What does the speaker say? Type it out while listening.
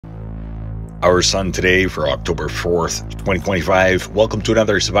Our sun today for October 4th, 2025. Welcome to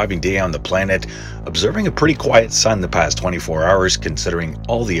another surviving day on the planet. Observing a pretty quiet sun the past 24 hours, considering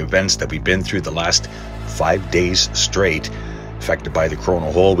all the events that we've been through the last 5 days straight. Affected by the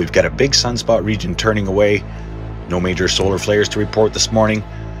coronal hole, we've got a big sunspot region turning away. No major solar flares to report this morning.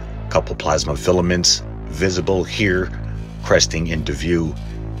 A couple plasma filaments visible here, cresting into view,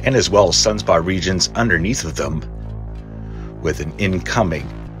 and as well sunspot regions underneath of them with an incoming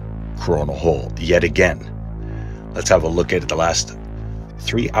coronal hole yet again. Let's have a look at the last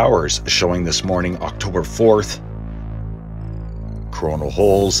 3 hours showing this morning, October 4th. Coronal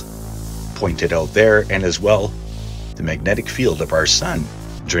holes pointed out there, and as well the magnetic field of our sun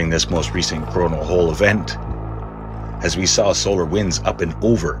during this most recent coronal hole event, as we saw solar winds up and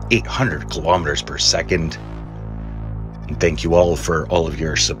over 800 kilometers per second. And thank you all for all of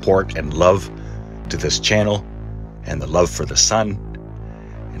your support and love to this channel and the love for the sun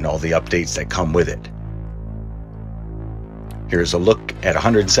and all the updates that come with it. Here's a look at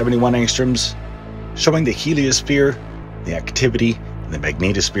 171 angstroms showing the heliosphere, the activity, and the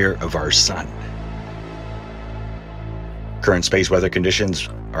magnetosphere of our sun. Current space weather conditions,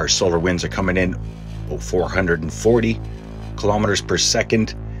 our solar winds are coming in 440 kilometers per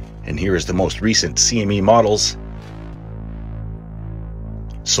second, and here is the most recent CME models.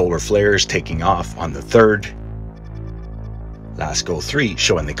 Solar flares taking off on the 3rd. LASCO 3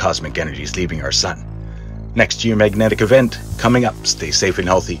 showing the cosmic energies leaving our sun. Next geomagnetic event coming up. Stay safe and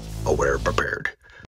healthy, aware, prepared.